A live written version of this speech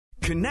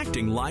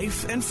Connecting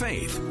life and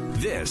faith.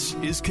 This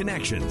is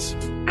Connections.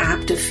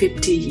 After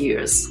 50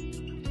 years,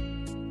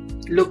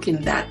 looking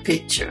at that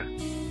picture,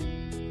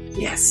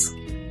 yes,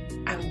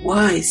 I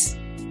was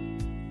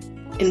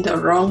in the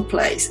wrong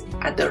place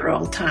at the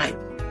wrong time.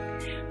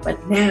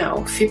 But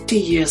now, 50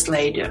 years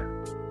later,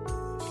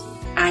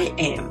 I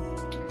am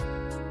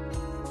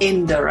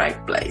in the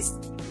right place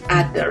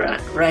at the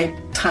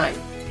right time.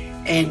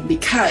 And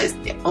because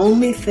the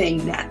only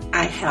thing that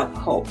I have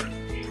hope,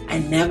 I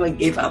never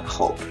give up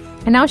hope.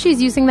 And now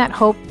she's using that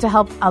hope to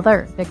help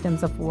other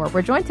victims of war.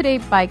 We're joined today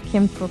by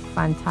Kim Phuc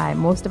Phan Thai.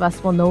 Most of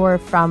us will know her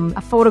from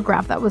a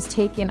photograph that was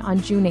taken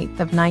on June 8th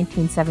of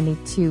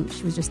 1972.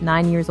 She was just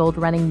 9 years old,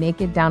 running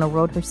naked down a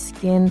road, her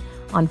skin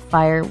on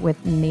fire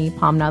with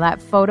napalm. Now,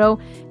 that photo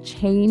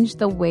changed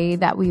the way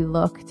that we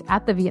looked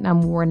at the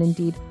Vietnam War and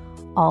indeed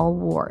all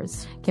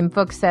wars. Kim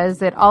Phuc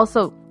says it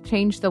also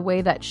changed the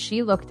way that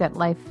she looked at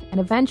life, and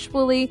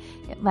eventually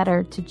it led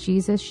her to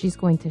Jesus. She's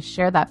going to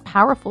share that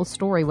powerful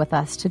story with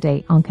us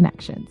today on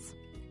Connections.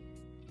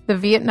 The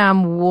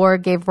Vietnam War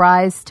gave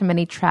rise to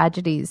many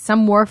tragedies, some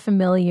more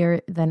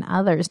familiar than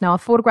others. Now, a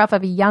photograph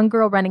of a young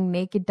girl running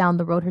naked down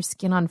the road, her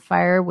skin on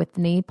fire with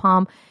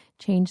napalm,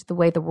 changed the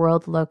way the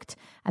world looked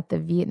at the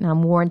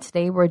Vietnam War. And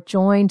today we're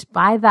joined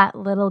by that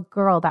little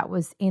girl that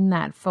was in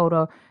that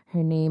photo.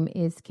 Her name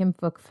is Kim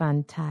Phuc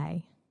Phan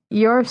Thai.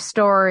 Your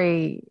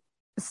story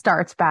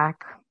starts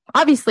back,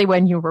 obviously,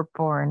 when you were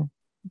born,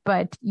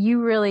 but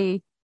you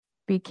really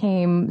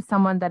became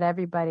someone that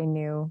everybody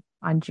knew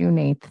on June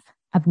 8th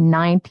of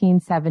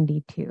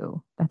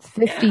 1972. That's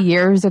 50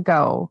 years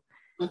ago.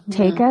 Mm-hmm.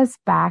 Take us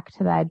back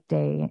to that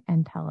day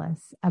and tell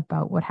us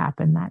about what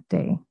happened that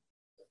day.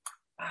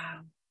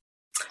 Wow.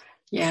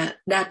 Yeah,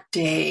 that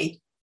day,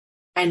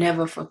 I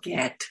never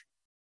forget.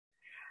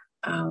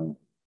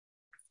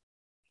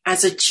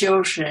 As a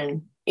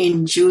children,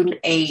 in June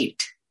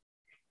 8th,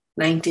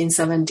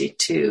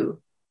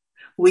 1972,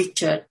 we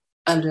just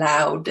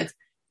allowed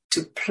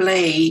to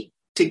play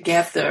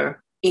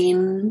together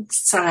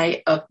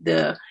inside of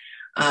the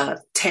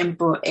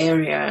temple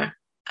area,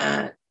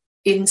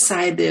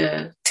 inside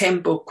the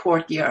temple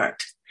courtyard.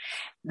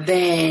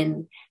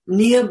 Then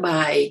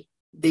nearby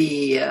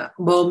the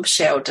bomb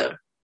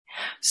shelter.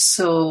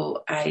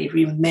 So I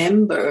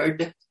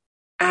remembered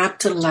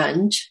after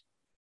lunch,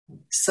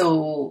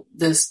 so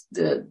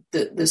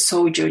the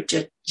soldier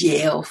just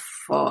yelled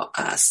for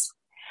us,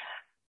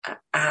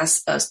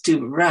 asked us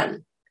to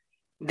run.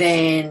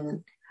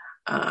 Then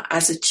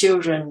as a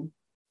children,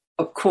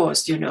 of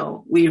course,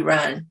 we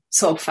ran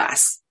so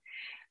fast.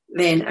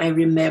 Then I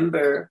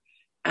remember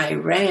I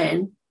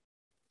ran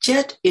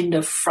just in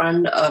the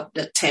front of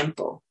the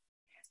temple.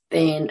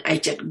 Then I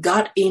just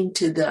got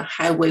into the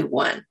Highway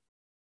 1.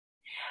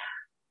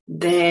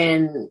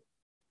 Then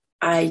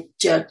I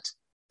just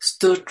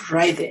stood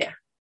right there.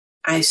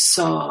 I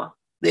saw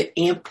the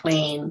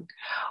airplane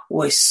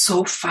was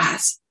so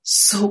fast,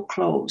 so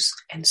close,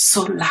 and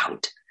so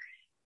loud.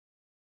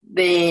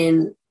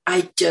 Then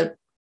I just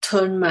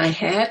turned my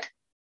head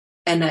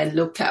and I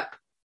looked up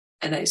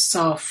and I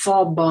saw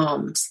 4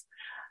 bombs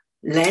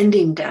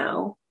landing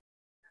down,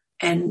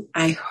 and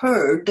I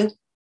heard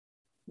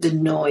the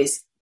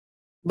noise,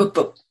 boop,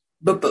 boop,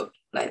 boop, boop,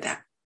 like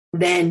that.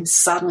 Then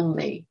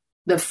suddenly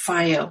the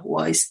fire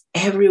was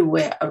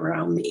everywhere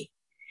around me.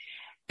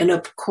 And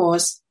of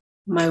course,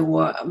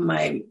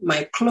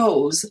 my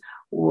clothes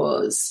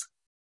was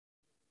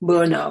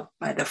burned up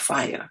by the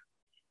fire.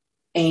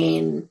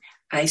 And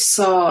I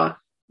saw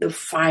the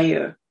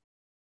fire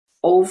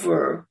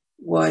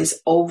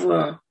was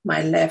over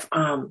my left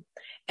arm.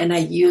 And I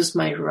used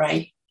my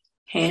right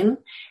hand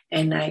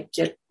and I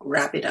just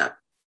wrap it up.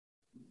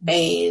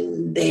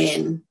 And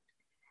then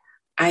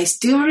I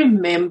still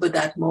remember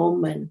that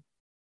moment.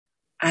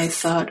 I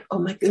thought, oh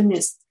my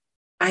goodness,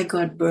 I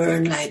got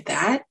burned like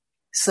that.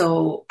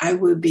 So I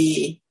will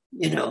be,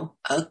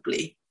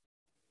 ugly.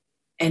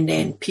 And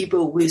then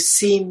people will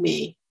see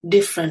me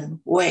different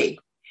way.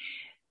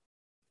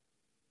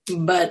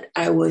 But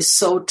I was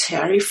so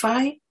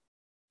terrified.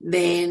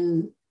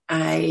 Then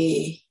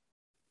I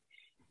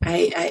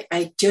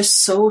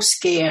just so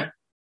scared.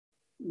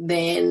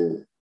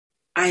 Then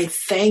I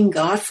thank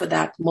God for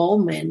that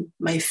moment.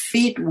 My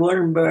feet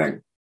weren't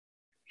burned.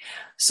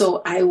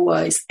 So I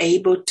was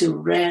able to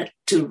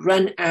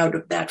run out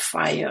of that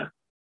fire.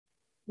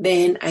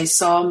 Then I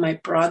saw my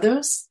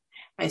brothers,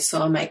 I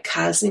saw my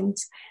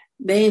cousins,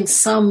 then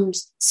some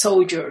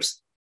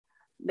soldiers.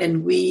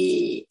 Then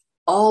we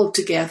all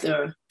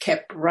together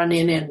kept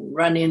running and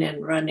running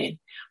and running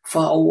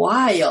for a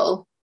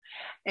while,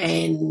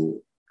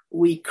 and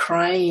we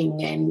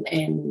crying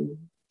and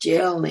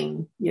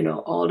yelling,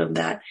 all of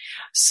that.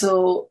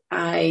 So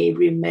I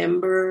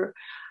remember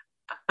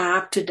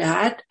after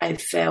that, I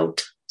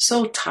felt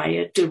so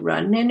tired to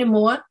run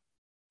anymore.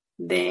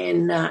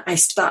 Then I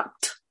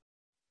stopped.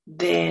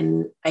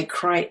 Then I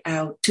cried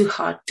out, too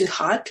hot, too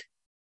hot.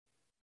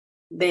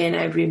 Then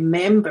I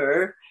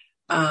remember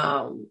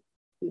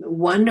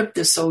one of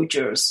the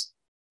soldiers,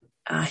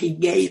 he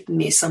gave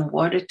me some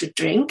water to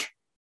drink.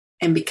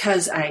 And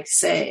because I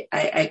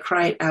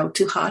cried out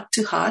too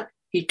hot,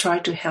 he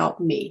tried to help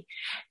me.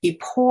 He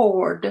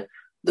poured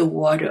the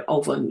water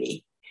over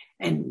me.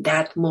 And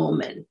that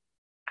moment,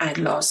 I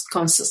lost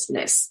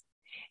consciousness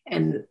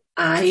and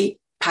I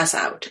passed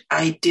out.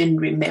 I didn't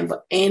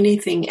remember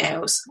anything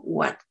else.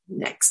 What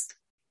next?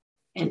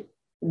 And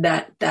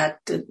that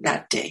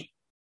day.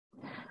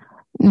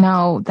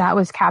 Now, that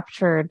was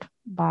captured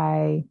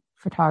by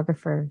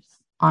photographers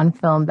on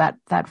film.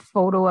 That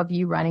photo of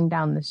you running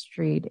down the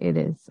street, it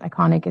is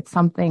iconic. It's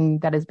something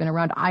that has been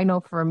around. I know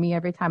for me,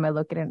 every time I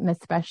look at it, and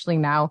especially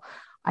now,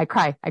 I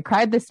cry. I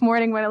cried this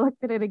morning when I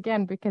looked at it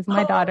again because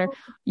my daughter,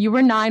 you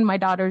were 9, my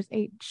daughter's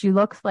 8. She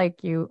looks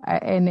like you,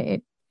 and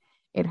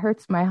it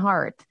hurts my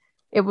heart.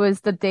 It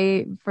was the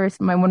day first,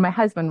 when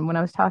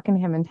I was talking to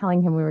him and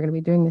telling him we were going to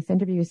be doing this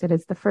interview, he said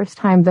it's the first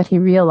time that he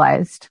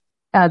realized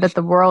that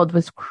the world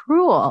was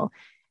cruel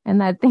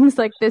and that things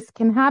like this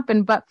can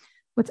happen. But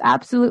what's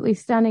absolutely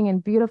stunning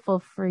and beautiful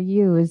for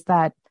you is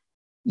that,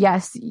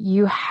 yes,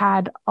 you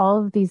had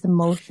all of these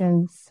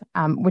emotions,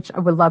 which I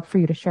would love for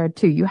you to share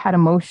too. You had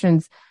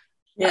emotions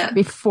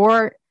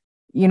before,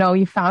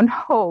 you found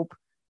hope.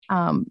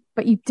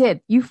 But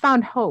you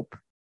found hope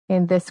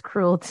in this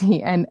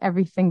cruelty and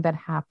everything that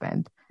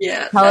happened.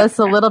 Yeah. Tell us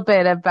a little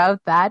bit about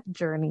that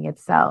journey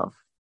itself.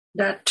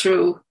 That's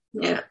true.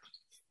 Yeah.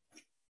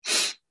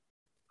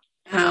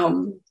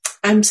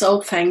 I'm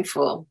so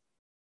thankful.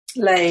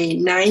 Like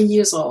 9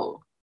 years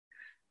old,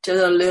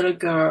 just a little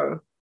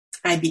girl,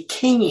 I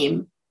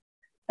became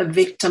a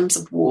victim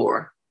of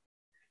war.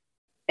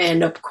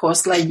 And of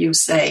course, like you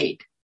said,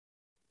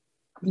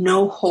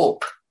 no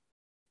hope.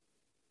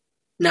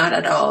 Not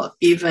at all.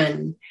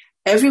 Even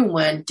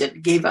everyone just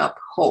gave up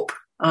hope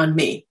on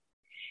me.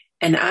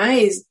 And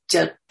I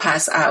just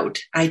passed out.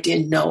 I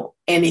didn't know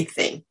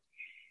anything.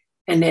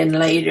 And then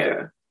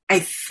later, I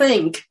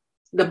think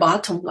the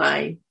bottom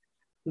line,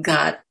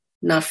 God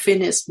not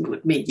finished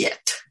with me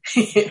yet.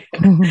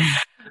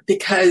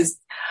 Because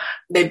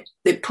they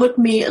put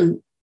me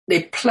in,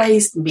 they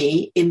placed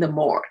me in the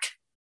morgue.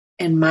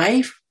 And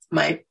my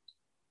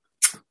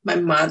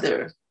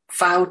mother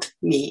found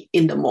me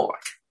in the morgue.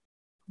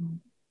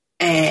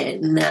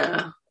 And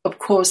of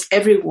course,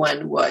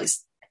 everyone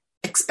was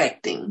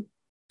expecting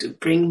to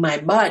bring my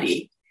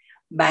body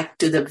back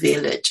to the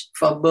village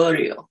for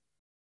burial.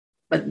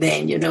 But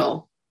then,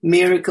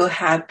 miracle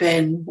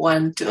happened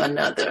one to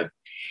another.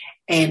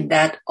 And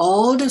that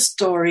all the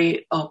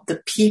story of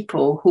the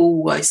people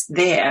who was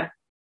there,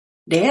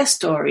 their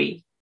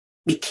story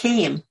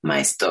became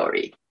my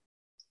story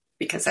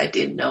because I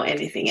didn't know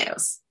anything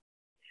else.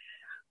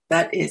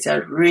 That is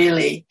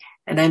and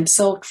I'm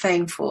so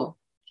thankful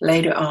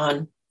later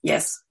on.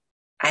 Yes,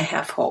 I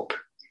have hope.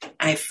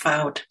 I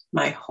found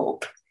my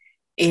hope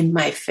in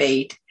my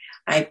faith.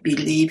 I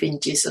believe in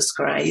Jesus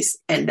Christ,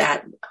 and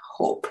that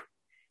hope,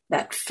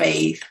 that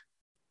faith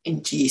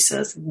in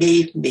Jesus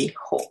gave me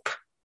hope.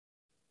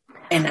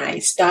 And I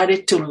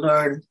started to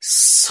learn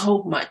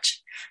so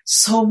much,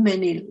 so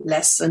many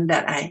lessons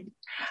that I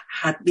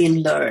had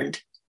been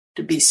learned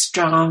to be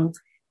strong,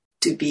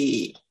 to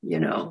be,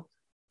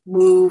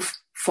 move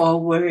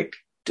forward,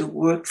 to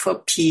work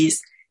for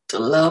peace, to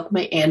love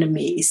my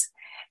enemies.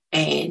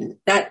 And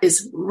that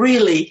is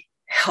really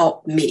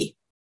helped me.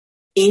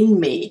 In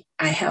me,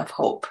 I have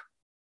hope.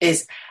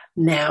 Is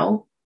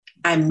now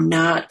I'm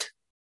not,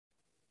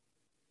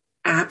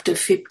 after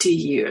 50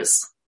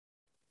 years,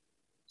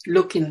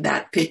 looking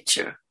that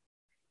picture.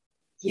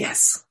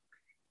 Yes,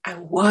 I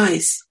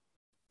was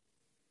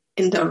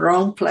in the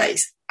wrong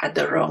place at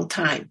the wrong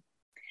time.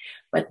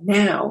 But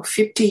now,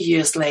 50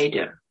 years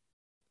later,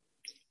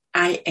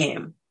 I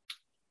am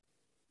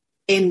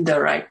in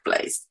the right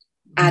place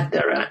at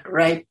the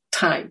right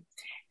time.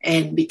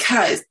 And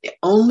because the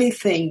only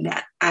thing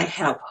that I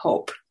have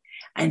hope,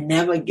 I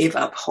never give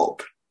up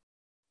hope.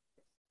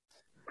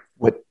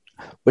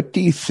 What do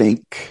you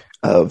think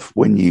of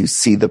when you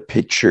see the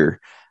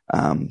picture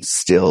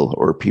still,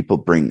 or people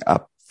bring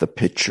up the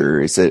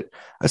picture? Is it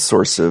a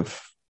source of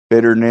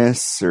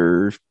bitterness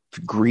or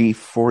grief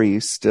for you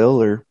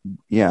still, or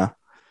yeah?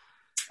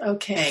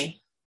 Okay.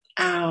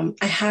 I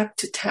have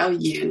to tell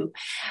you,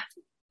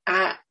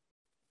 there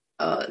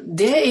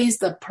is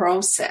the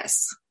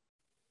process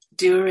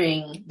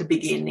during the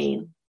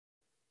beginning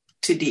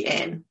to the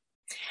end.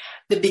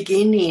 The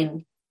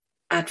beginning,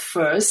 at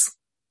first,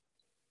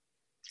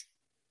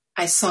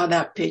 I saw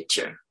that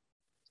picture.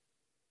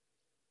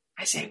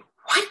 I said,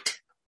 what?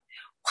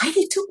 Why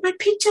he took my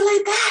picture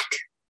like that?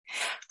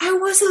 I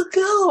was a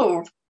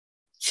girl,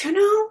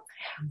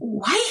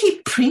 Why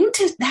he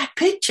printed that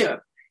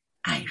picture?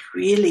 I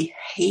really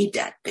hate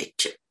that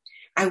picture.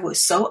 I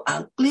was so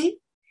ugly.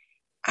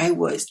 I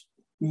was,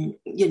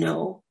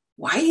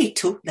 why he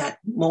took that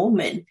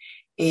moment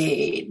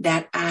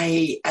that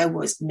I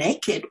was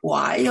naked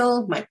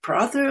while my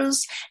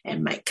brothers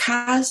and my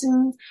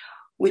cousin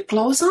with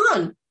clothes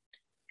on.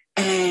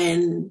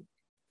 And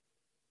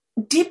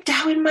deep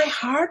down in my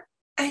heart,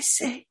 I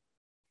say,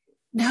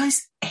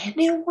 does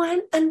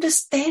anyone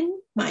understand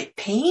my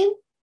pain?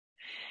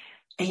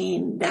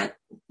 And that,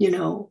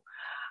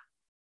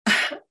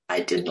 I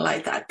didn't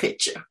like that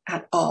picture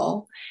at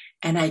all.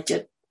 And I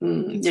just,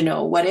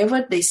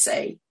 whatever they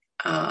say,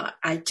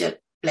 I just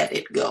let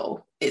it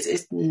go. I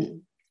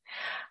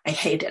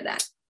hated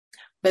that.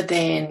 But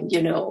then,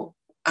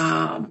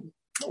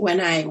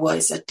 when I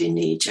was a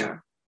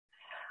teenager,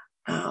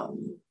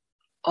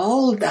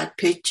 all that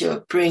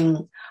picture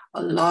bring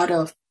a lot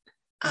of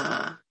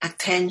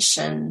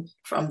attention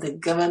from the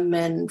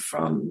government,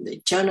 from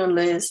the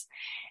journalists,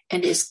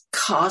 and it's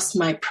cost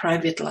my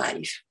private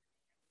life.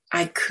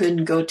 I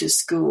couldn't go to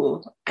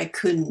school. I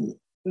couldn't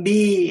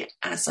be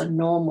as a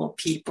normal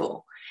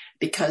people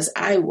because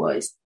I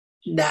was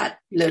that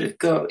little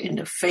girl in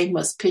the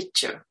famous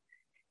picture.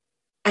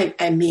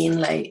 I mean,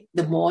 like,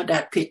 the more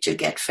that picture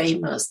get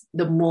famous,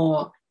 the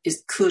more it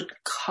could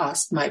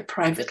cost my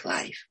private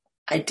life.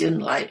 I didn't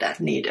like that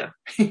neither.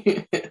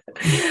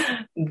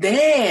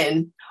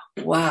 Then,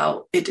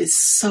 wow, it is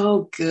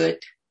so good.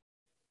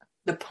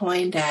 The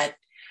point that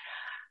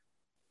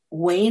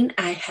when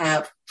I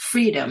have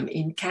freedom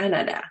in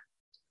Canada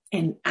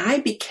and I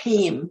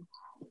became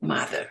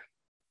mother,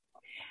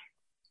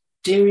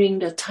 during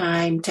the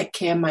time, take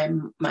care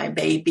of my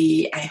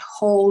baby, I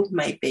hold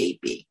my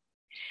baby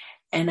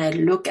and I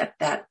look at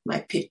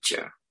my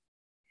picture.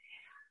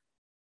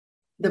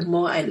 The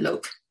more I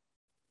look,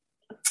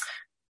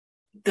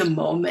 the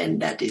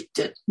moment that it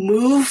just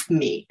moved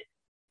me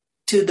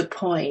to the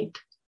point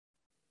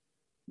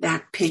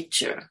that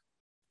picture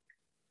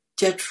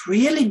just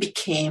really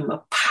became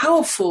a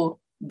powerful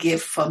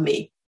gift for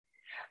me,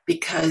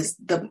 because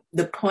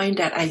the point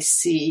that I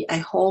see, I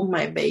hold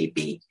my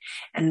baby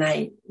and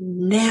I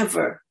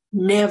never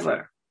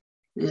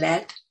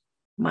let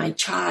my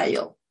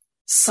child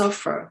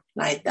suffer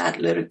like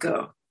that little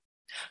girl.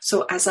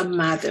 So as a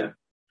mother,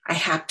 I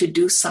have to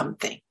do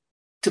something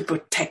to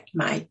protect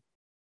my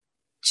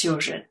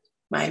children,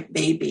 my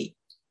baby,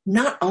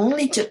 not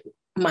only just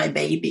my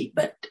baby,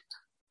 but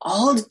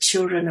all the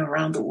children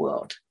around the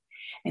world.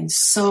 And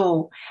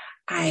so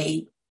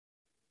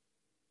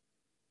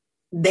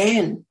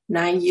then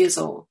 9 years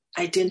old,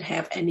 I didn't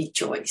have any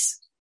choice.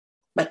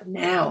 But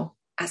now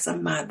as a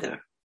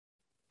mother,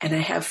 and I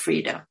have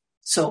freedom,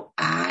 so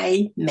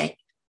I make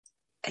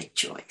a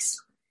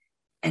choice,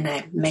 and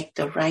I make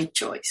the right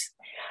choice.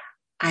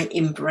 I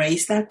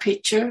embrace that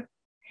picture,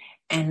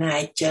 and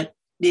I just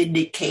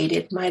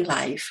dedicated my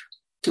life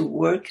to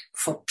work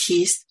for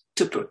peace,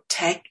 to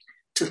protect,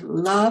 to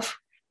love,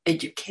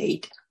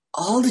 educate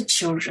all the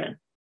children.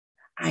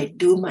 I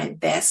do my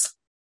best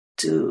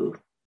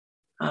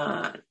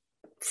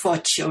for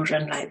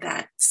children like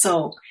that.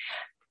 So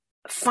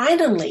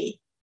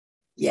finally,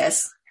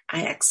 yes,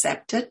 I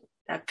accepted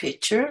that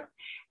picture,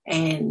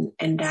 and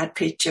that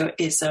picture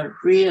is a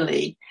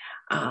really,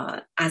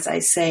 as I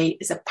say,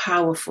 is a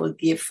powerful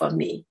gift for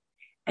me.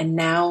 And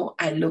now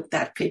I look at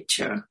that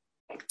picture,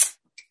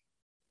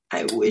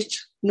 I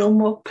wish no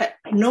more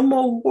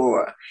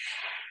war,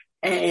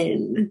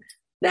 and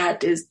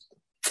that is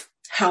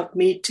helped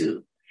me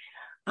to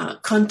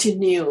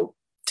continue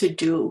to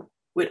do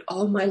with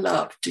all my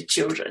love to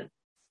children.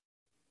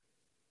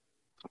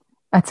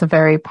 That's a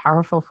very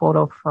powerful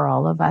photo for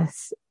all of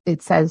us.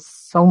 It says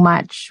so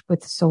much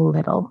with so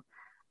little.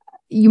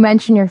 You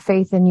mentioned your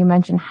faith, and you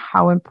mentioned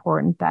how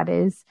important that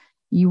is.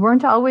 You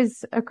weren't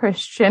always a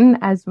Christian,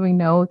 as we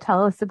know.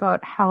 Tell us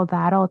about how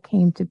that all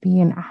came to be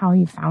and how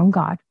you found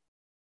God.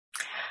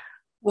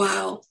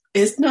 Wow,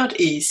 it's not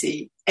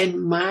easy.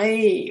 And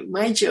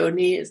my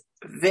journey is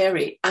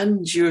very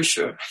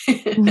unusual.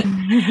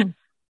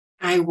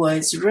 I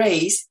was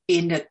raised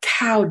in the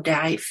Cao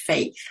Dai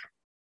faith.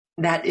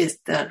 That is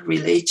the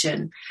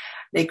religion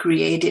they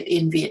created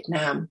in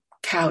Vietnam,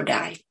 Cao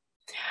Dai.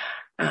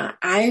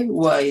 I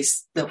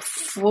was the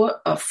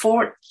fourth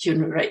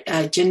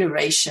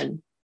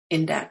generation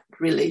in that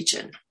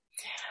religion.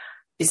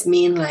 It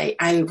means like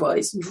I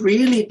was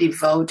really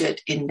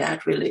devoted in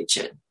that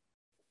religion.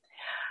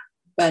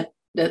 But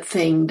the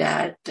thing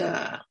that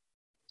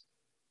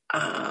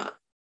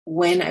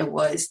when I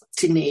was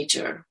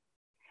teenager,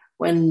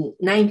 when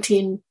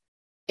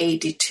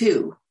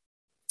 1982,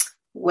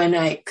 when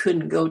I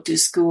couldn't go to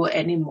school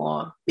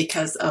anymore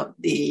because of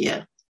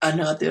the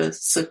another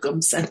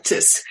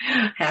circumstances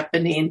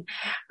happening,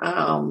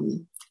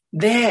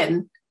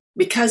 then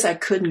because I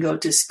couldn't go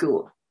to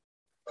school,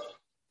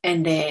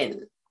 and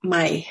then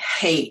my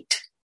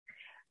hate,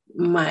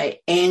 my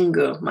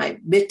anger, my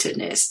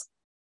bitterness,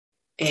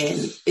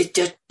 and it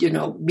just,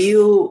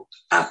 built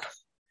up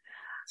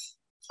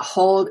a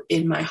hole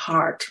in my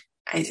heart.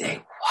 I say,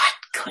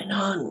 what's going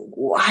on?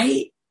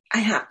 Why I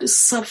have to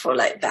suffer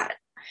like that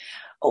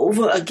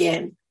over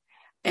again?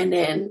 And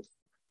then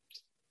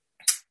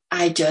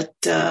I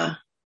just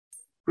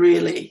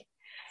really,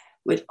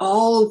 with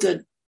all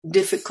the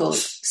difficult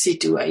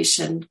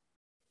situation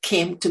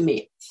came to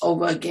me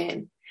over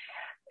again.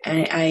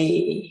 And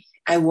I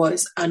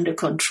was under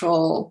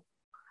control,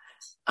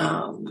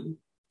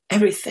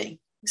 everything,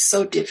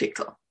 so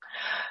difficult.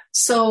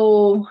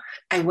 So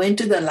I went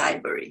to the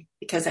library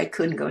because I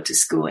couldn't go to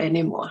school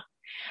anymore.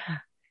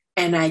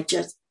 And I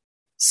just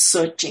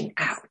searching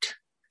out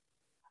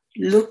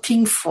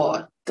looking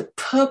for the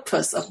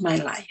purpose of my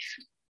life.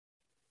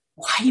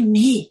 Why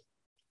me?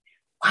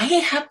 Why I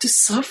have to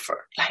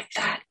suffer like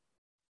that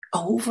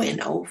over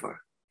and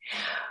over?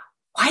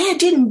 Why I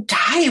didn't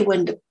die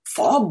when the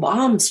 4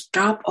 bombs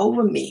dropped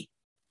over me,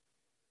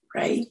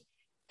 right?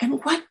 And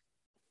why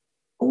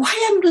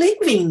I'm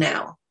living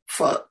now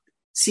for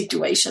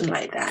situation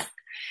like that?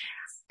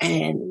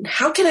 And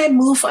how can I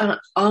move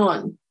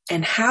on?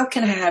 And how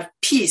can I have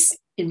peace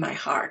in my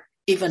heart?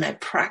 Even I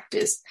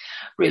practice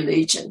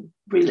religion.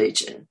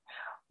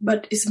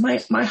 But it's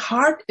my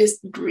heart is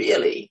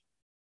really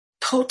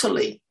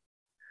totally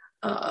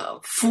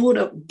full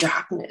of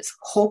darkness,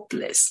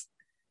 hopeless,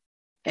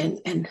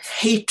 and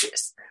hatred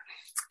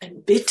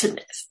and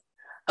bitterness.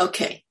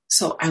 Okay,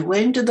 so I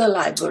went to the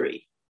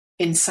library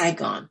in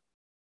Saigon,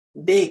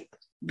 big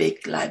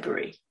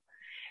library.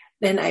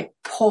 Then I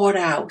poured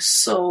out.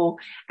 So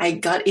I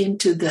got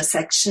into the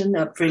section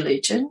of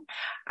religion.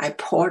 I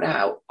poured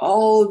out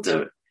all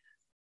the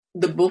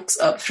books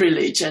of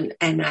religion,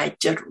 and I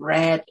just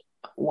read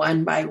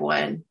one by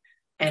one.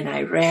 And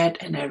I read.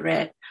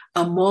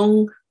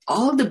 Among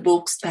all the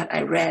books that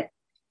I read,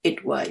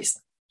 it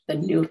was the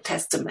New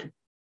Testament.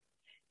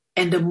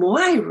 And the more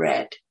I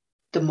read,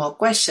 the more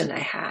question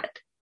I had.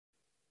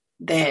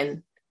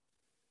 Then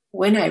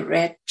when I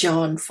read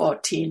John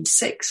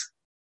 14:6,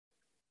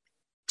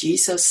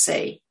 Jesus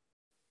say,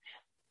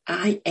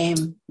 I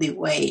am the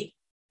way,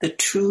 the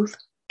truth,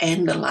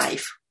 and the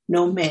life.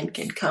 No man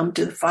can come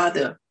to the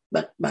Father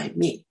but by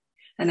me.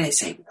 And I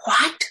say,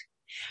 what?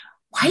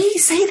 Why do you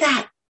say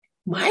that?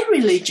 My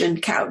religion,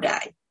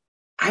 Kaudai,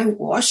 I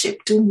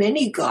worship too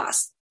many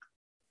gods,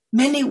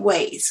 many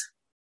ways.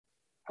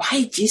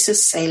 Why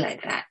Jesus say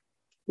like that?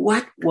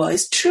 What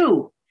was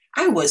true?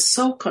 I was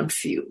so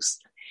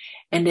confused.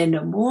 And then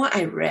the more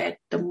I read,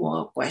 the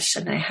more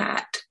question I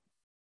had.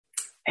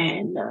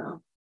 And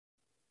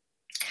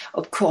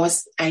of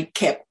course, I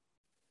kept,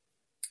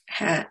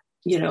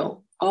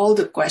 all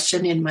the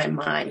question in my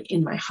mind,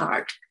 in my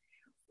heart.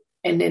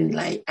 And then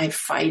I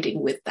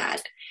fighting with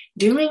that.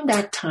 During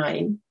that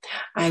time,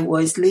 I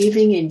was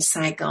living in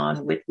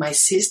Saigon with my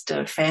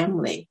sister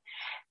family.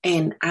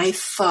 And I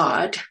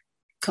thought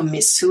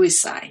commit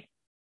suicide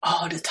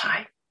all the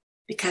time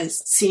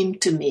because it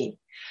seemed to me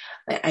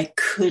that I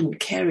couldn't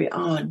carry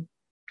on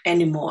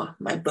anymore,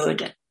 my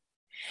burden.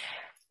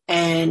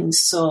 And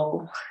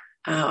so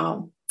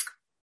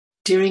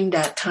during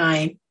that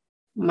time,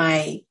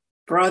 my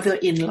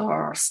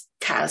brother-in-law's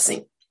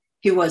cousin,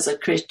 he was a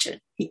Christian.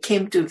 He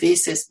came to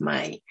visit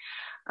my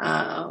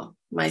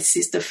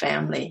sister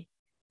family,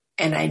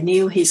 and I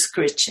knew he's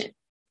Christian.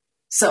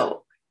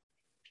 So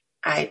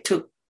I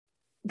took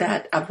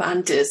that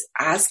advantage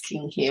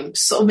asking him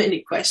so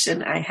many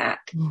questions I had.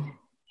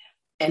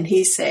 And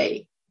he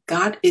say,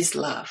 God is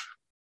love.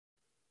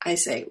 I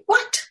say,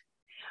 what?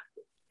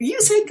 You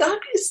say God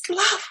is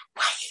love.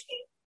 Why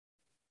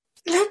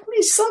let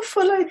me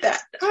suffer like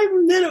that? I'm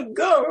a little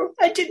girl.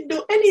 I didn't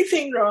do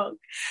anything wrong.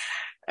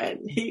 And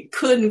he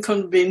couldn't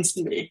convince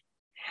me.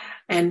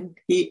 And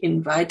he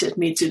invited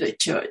me to the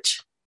church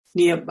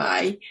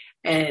nearby.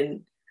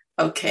 And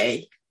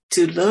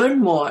to learn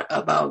more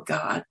about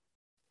God,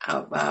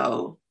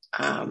 about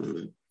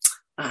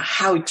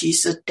how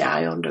Jesus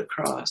died on the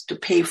cross to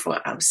pay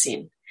for our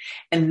sin.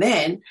 And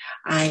then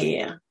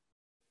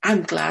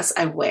I'm glad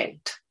I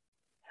went.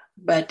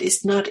 But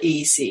it's not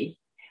easy.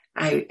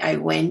 I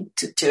went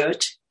to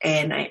church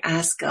and I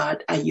asked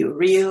God, are you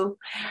real?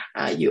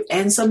 You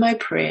answer my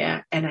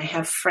prayer. And I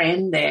have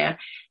friends there.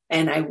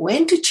 And I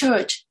went to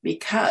church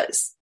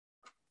because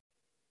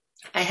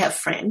I have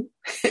friends.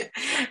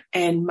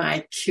 And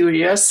my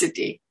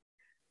curiosity,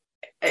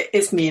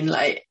 it mean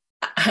like,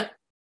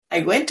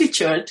 I went to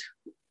church,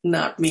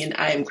 not mean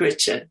I am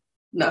Christian,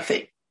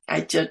 nothing.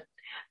 I just,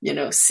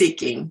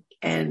 seeking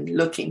and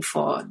looking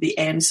for the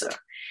answer.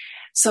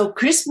 So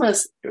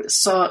Christmas,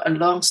 saw a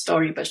long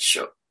story but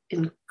short.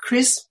 In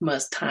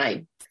Christmas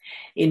time,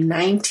 in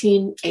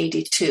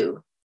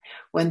 1982,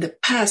 when the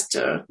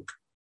pastor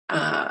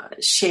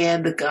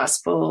shared the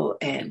gospel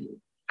and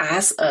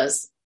asked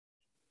us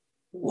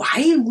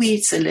why we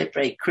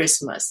celebrate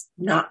Christmas,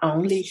 not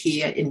only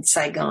here in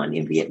Saigon,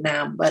 in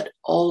Vietnam, but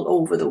all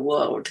over the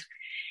world.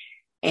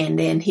 And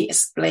then he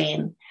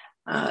explained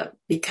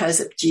because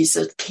of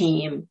Jesus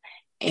came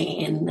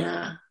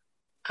and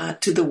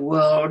to the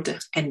world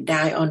and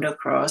die on the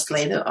cross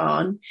later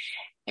on.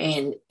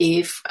 And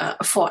if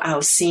for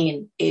our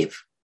sin,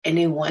 if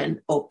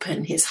anyone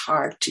open his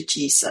heart to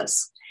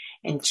Jesus,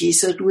 and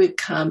Jesus will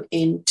come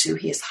into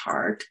his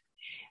heart,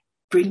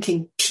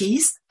 bringing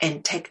peace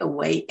and take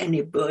away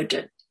any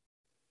burden.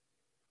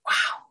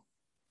 Wow,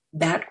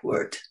 that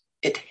word,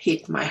 it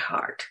hit my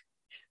heart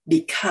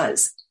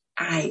because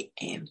I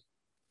am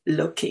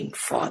looking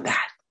for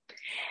that.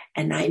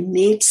 And I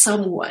need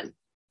someone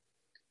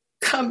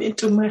come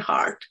into my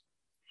heart,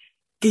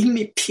 give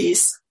me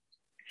peace,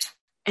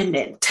 and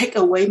then take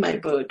away my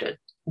burden.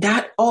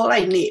 That's all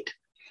I need.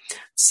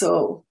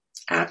 So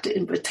after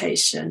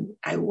invitation,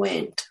 I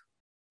went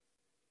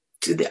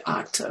to the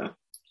altar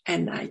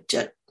and I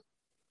just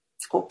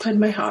opened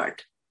my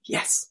heart.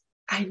 Yes,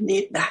 I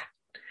need that.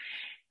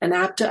 And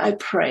after I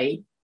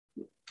pray,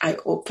 I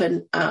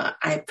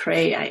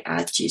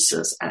ask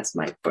Jesus as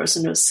my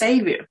personal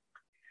savior.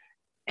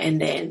 And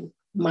then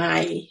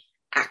my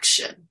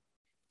action,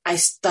 I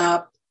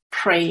stopped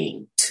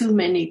praying too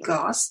many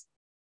gods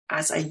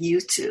as I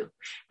used to.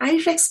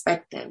 I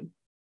respect them,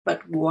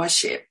 but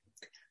worship,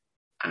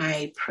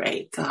 I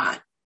pray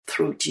God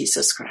through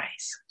Jesus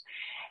Christ.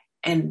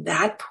 And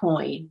that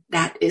point,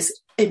 that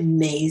is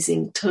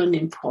amazing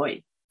turning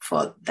point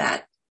for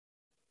that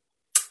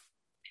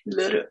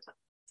little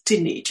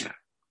teenager,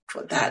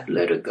 for that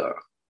little girl.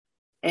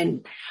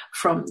 And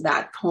from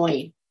that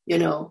point,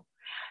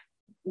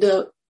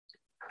 the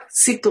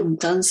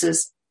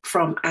circumstances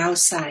from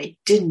outside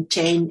didn't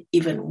change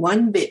even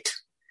one bit,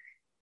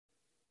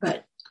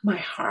 but my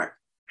heart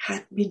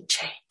had been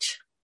changed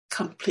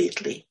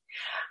completely.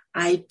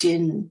 I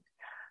didn't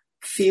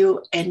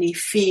feel any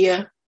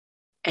fear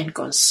and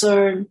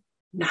concern,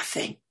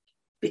 nothing,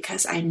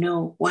 because I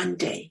know one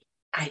day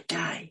I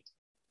die.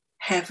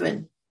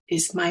 Heaven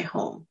is my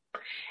home.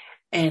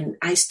 And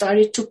I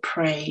started to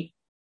pray,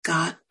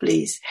 God,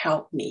 please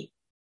help me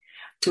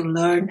to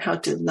learn how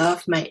to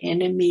love my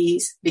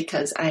enemies,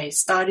 because I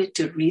started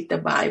to read the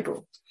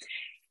Bible.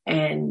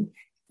 And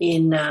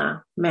in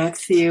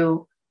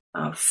Matthew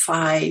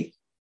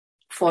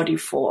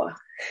 5:44,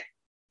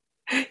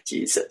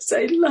 Jesus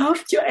said,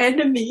 love your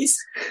enemies.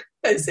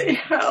 I say,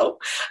 how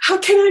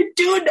can I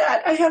do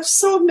that? I have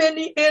so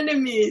many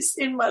enemies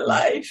in my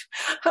life.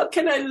 How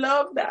can I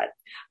love that?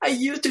 I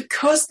used to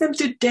curse them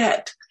to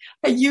death.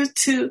 I used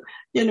to,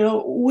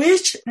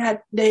 wish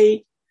that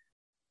they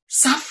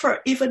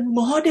suffer even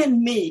more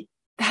than me.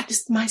 That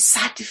is my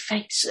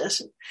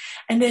satisfaction.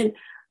 And then,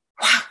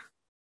 wow,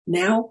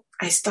 now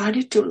I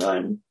started to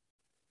learn.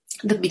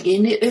 The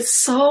beginning is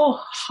so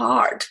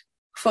hard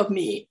for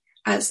me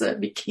as I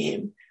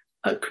became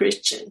a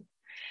Christian.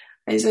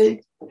 I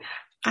say,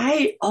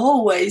 I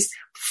always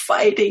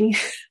fighting,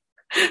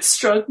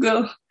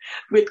 struggle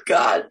with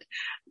God.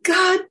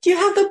 God, you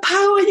have the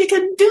power, you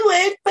can do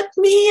it. But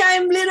me,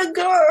 I'm little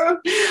girl.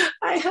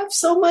 I have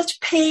so much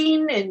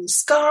pain and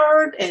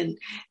scarred and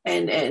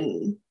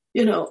everything.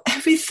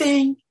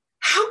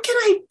 How can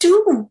I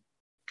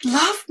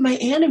love my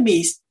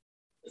enemies?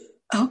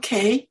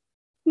 Okay,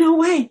 no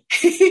way.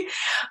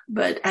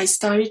 But I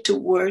started to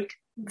work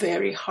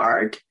very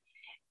hard,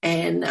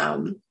 and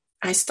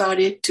I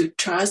started to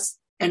trust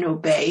and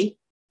obey,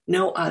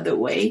 no other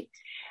way.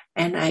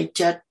 And I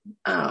just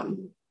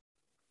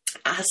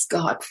asked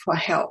God for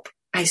help.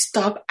 I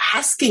stopped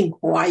asking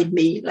why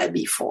me like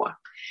before.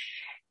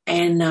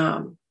 And,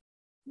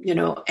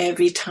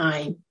 every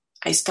time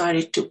I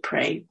started to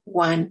pray,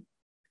 1,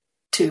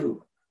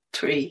 2,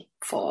 3,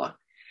 4,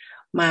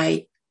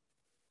 my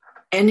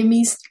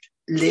enemies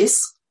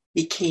list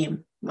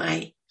became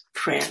my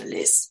prayer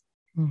list.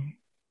 Mm.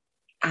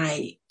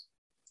 I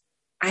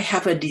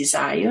have a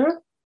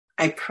desire.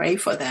 I pray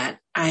for that.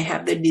 I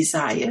have the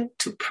desire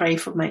to pray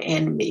for my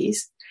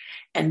enemies,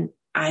 and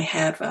I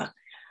have a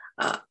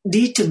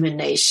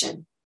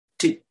determination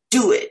to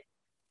do it.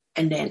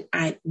 And then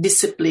I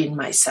discipline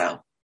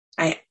myself.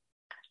 I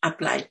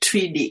apply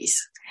 3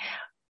 Ds.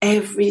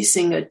 Every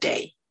single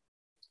day,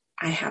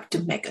 I have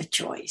to make a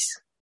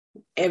choice.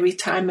 Every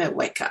time I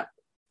wake up,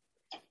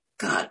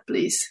 God,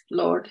 please,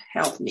 Lord,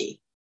 help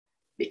me,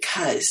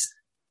 because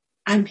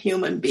I'm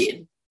human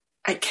being.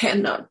 I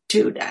cannot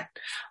do that.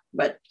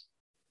 But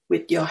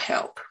with your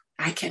help,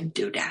 I can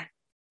do that.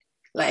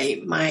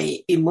 Like my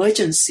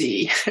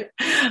emergency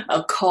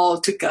a call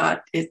to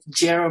God is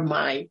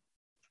Jeremiah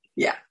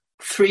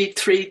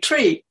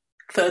 33:3.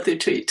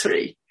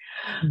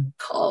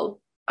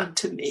 Call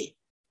unto me.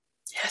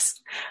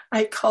 Yes,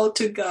 I call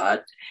to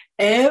God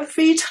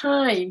every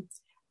time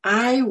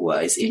I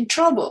was in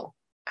trouble.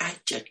 I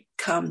just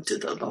come to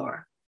the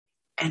Lord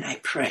and I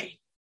pray,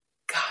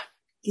 God,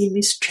 give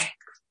me strength.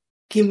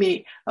 Give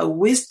me a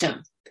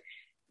wisdom.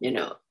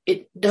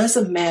 It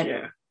doesn't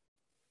matter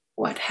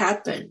what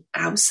happened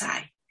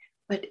outside,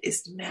 but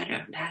it's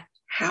matter that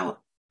how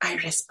I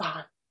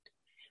respond.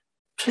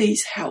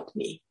 Please help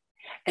me.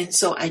 And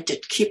so I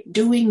just keep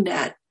doing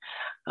that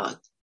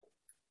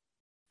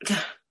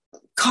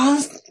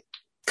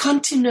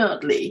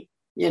continually,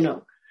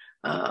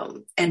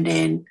 and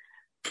then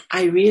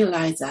I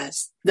realize that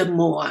the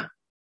more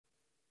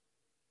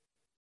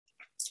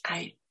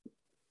I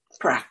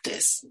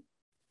practice,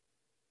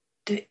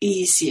 the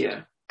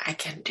easier I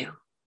can do.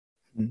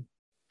 Mm.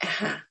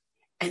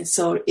 And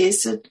so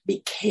it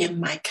became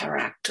my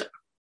character,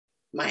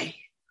 my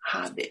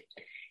habit,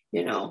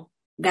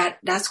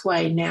 that's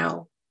why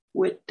now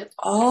with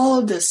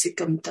all the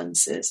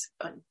circumstances,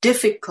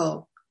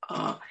 difficult,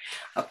 a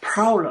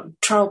problem,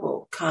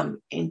 trouble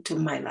come into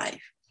my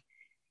life,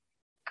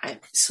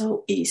 it's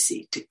so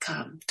easy to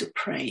come to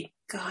pray,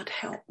 God,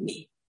 help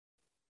me.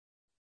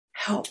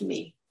 Help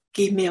me.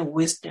 Give me a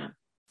wisdom.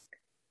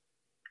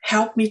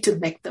 Help me to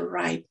make the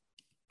right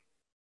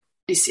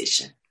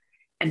decision.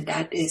 And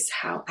that is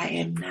how I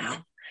am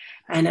now.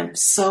 And I'm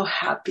so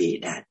happy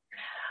that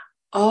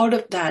all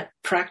of that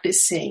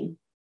practicing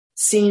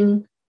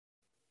since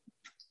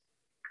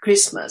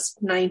Christmas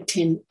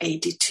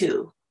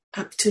 1982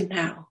 up to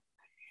now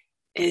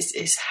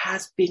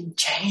has been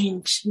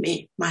changed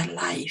my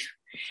life.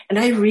 And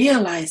I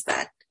realized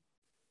that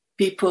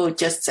people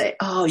just say,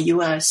 oh,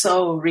 you are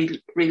so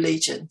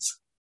religious.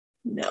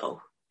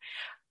 No,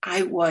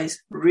 I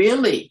was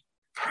really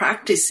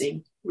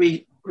practicing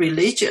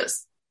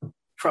religious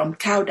from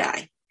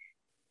Kaudai.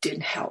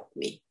 Didn't help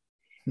me.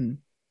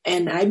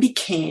 And I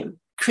became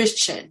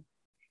Christian.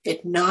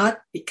 It's not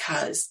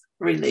because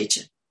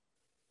religion,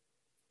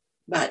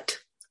 but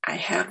I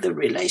have the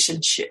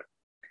relationship,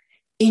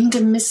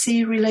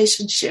 intimacy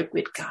relationship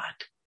with God.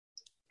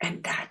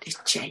 And that has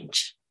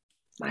changed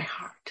my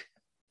heart,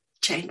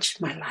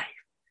 changed my life,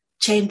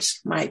 changed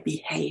my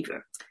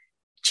behavior,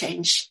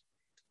 changed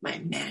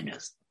my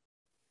manners.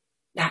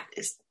 That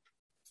is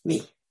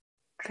me.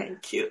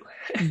 Thank you.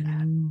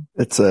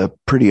 That's a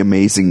pretty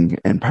amazing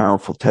and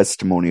powerful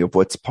testimony of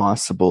what's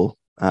possible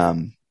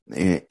in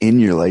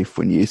your life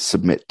when you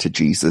submit to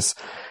Jesus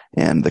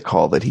and the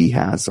call that he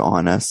has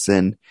on us.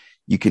 And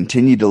you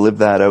continue to live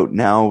that out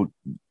now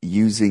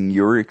using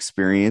your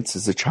experience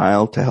as a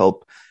child to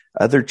help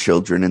other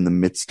children in the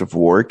midst of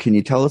war. Can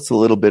you tell us a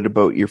little bit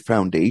about your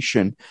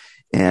foundation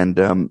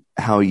and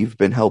how you've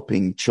been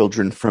helping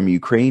children from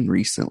Ukraine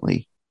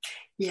recently?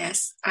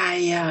 Yes,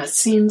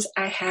 since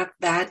I have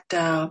that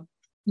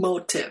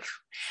motive,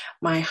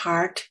 my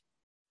heart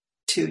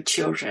to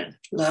children,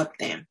 love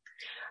them,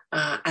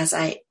 as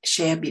I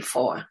shared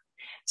before.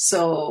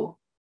 So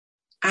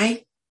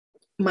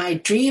my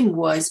dream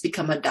was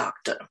become a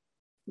doctor,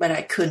 but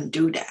I couldn't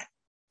do that.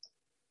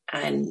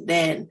 And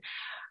then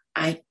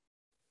I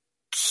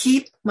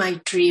keep my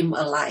dream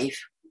alive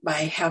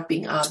by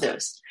helping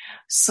others.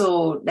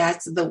 So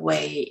that's the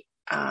way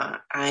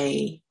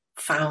I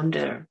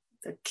founded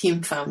the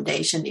Kim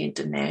Foundation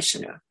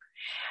International.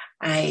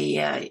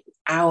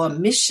 Our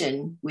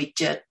mission, we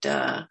just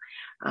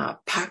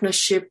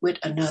partnership with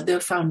another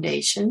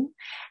foundation,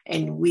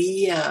 and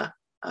we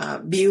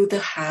build the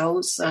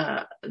house,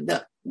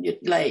 the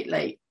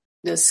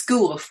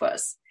school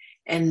first,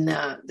 and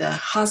the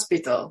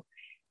hospital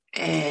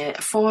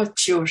for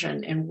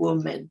children and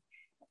women,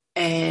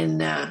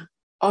 and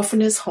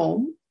orphanage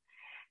home,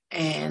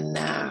 and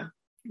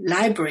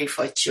library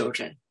for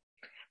children.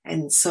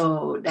 And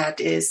so that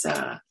is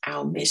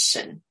our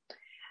mission.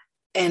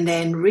 And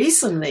then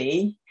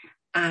recently,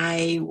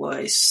 I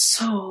was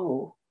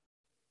so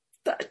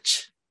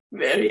touched,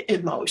 very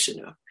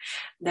emotional,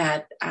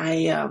 that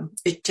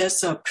it's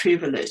just a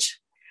privilege.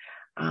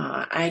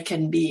 I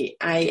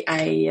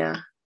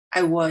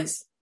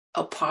was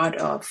a part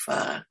of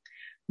a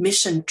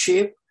mission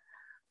trip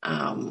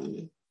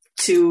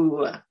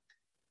to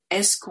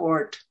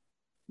escort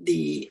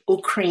the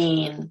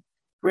Ukraine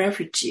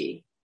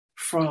refugee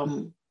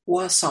from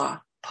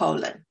Warsaw,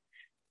 Poland,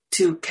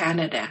 to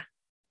Canada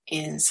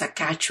in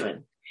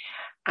Saskatchewan.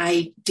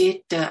 I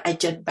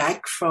just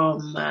back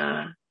from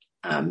a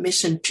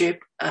mission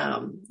trip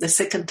the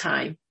second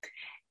time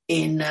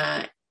in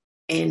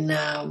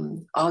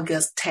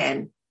August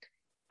 10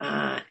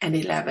 and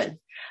 11.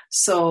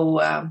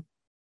 So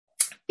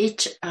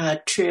each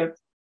trip,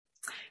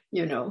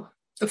 the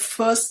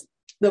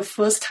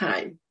first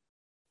time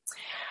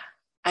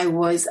I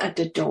was at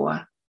the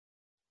door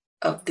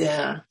of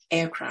the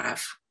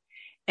aircraft,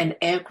 and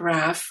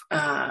aircraft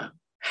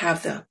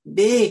have the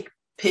big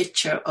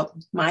picture of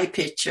my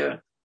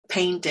picture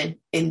painted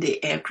in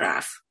the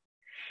aircraft.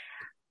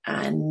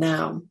 And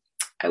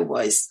I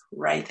was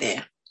right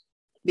there.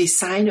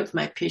 Beside of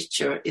my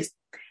picture is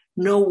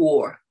no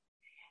war,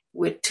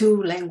 with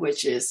two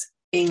languages,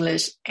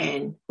 English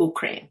and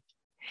Ukraine.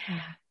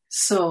 Mm-hmm.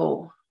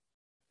 So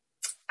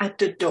at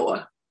the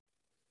door,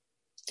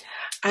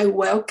 I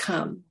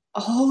welcome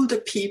all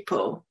the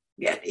people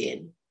get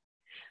in.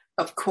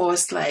 Of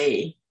course,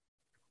 like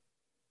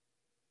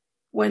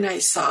when I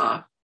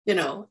saw,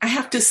 I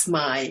have to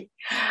smile.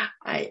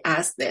 I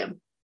asked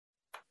them,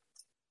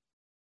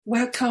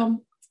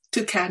 welcome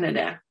to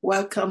Canada,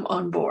 welcome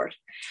on board.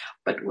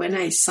 But when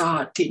I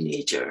saw a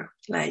teenager,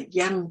 like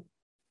young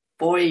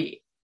boy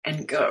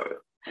and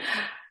girl,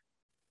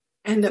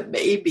 and the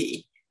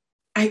baby,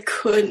 I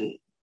couldn't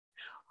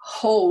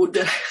hold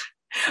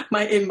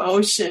my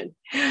emotion.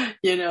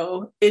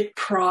 It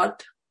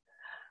brought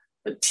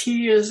the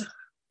tears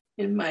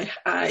in my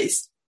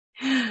eyes.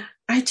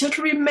 I just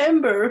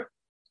remember,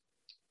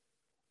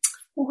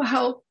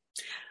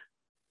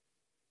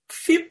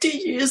 50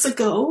 years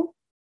ago,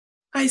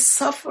 I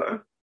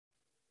suffer.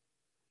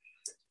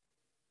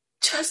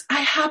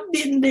 I have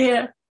been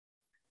there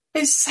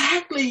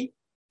exactly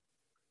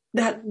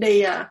that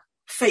they are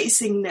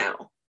facing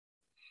now.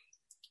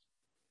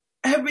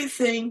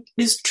 Everything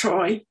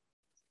destroyed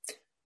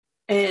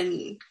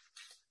and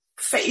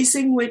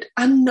facing with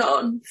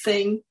unknown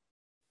thing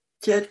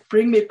just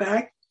bring me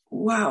back.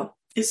 Wow,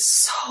 it's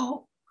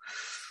so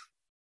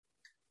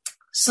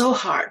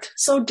hard,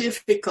 so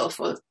difficult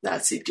for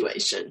that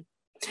situation.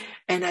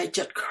 And I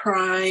just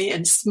cry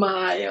and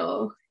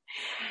smile.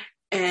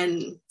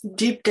 And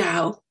deep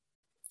down,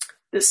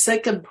 the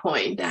second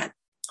point that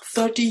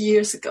 30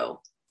 years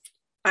ago,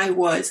 I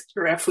was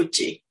a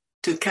refugee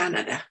to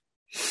Canada.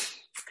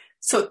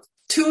 So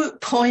 2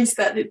 points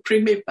that it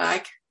bring me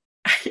back.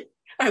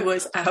 I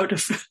was out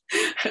of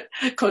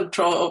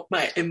control of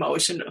my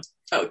emotional.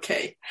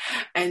 Okay.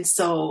 And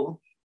so,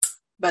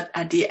 but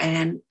at the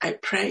end, I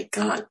pray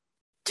God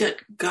just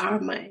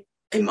guard my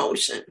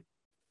emotion.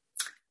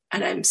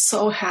 And I'm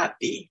so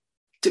happy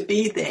to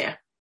be there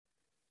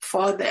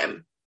for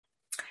them.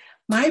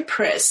 My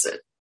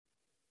present,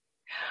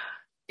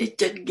 it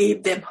just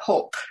gave them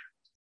hope.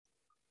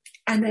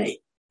 And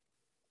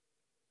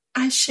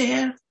I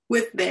share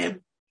with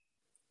them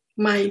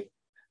my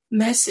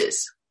message.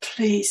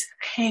 Please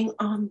hang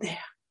on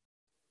there.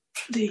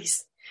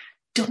 Please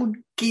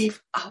don't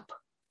give up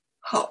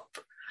hope.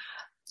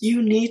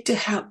 You need to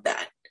have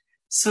that.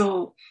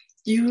 So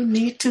you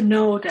need to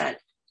know that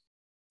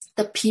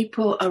the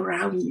people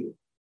around you,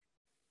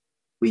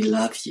 we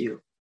love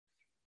you.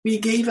 We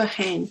gave a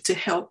hand to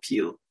help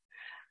you.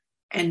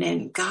 And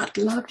then God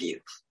love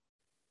you.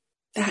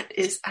 That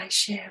is, I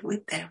share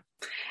with them.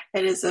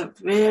 It is a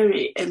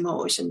very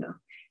emotional.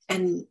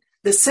 And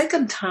the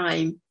second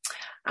time,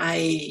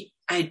 I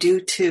do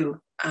too.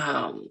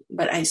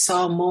 But I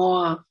saw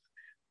more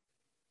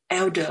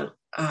elder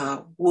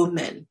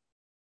women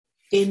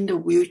in the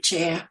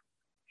wheelchair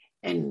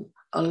and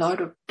a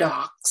lot of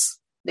dogs.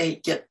 They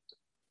get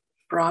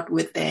brought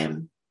with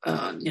them,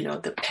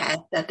 the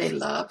pet that they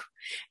love,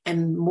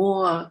 and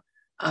more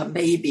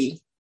baby.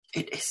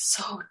 It is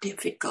so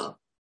difficult.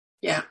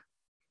 Yeah,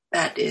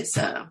 that is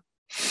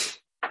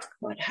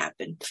what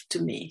happened to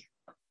me.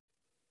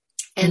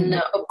 And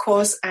of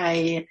course,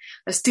 I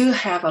still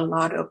have a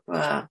lot of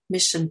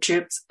mission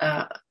trips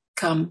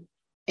come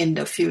in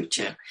the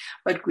future,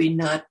 but we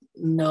not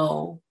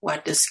know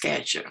what the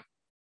schedule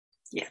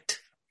yet.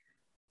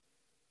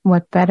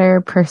 What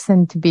better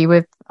person to be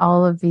with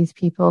all of these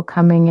people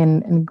coming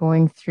and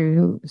going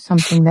through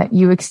something that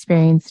you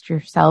experienced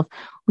yourself.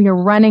 We are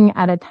running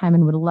out of time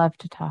and would love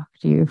to talk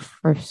to you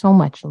for so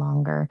much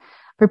longer.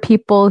 For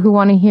people who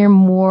want to hear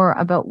more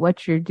about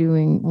what you're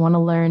doing, want to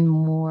learn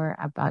more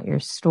about your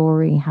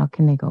story, how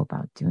can they go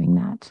about doing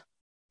that?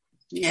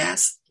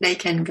 Yes, they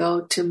can go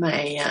to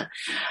my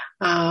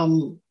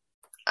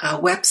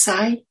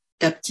website,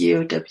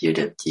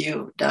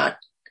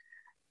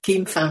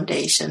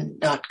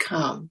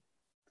 www.kimfoundation.com,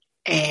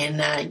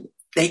 and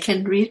they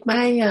can read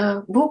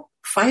my book,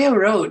 Fire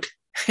Road,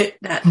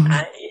 that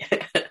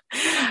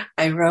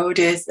I wrote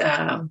it,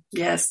 4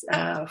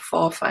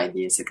 or 5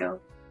 years ago.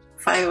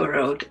 Fire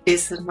Road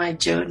is my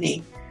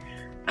journey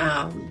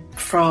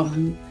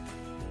from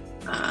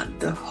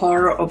the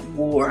horror of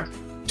war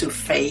to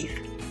faith,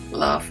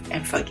 love,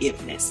 and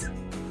forgiveness.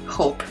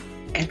 Hope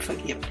and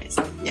forgiveness.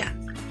 Yeah.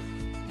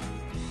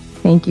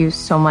 Thank you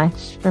so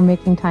much for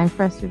making time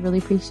for us. We really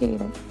appreciate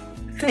it.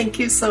 Thank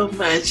you so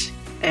much.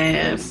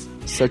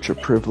 Such a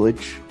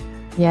privilege.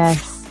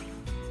 Yes.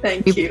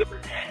 Thank you.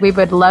 We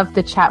would love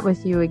to chat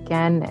with you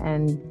again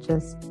and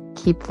just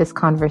keep this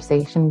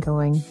conversation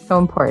going. So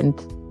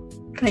important.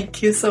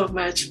 Thank you so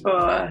much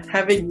for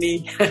having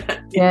me in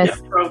your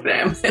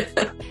program.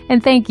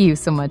 And thank you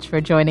so much for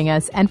joining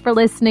us and for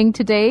listening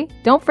today.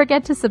 Don't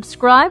forget to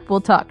subscribe. We'll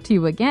talk to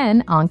you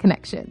again on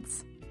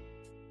Connections.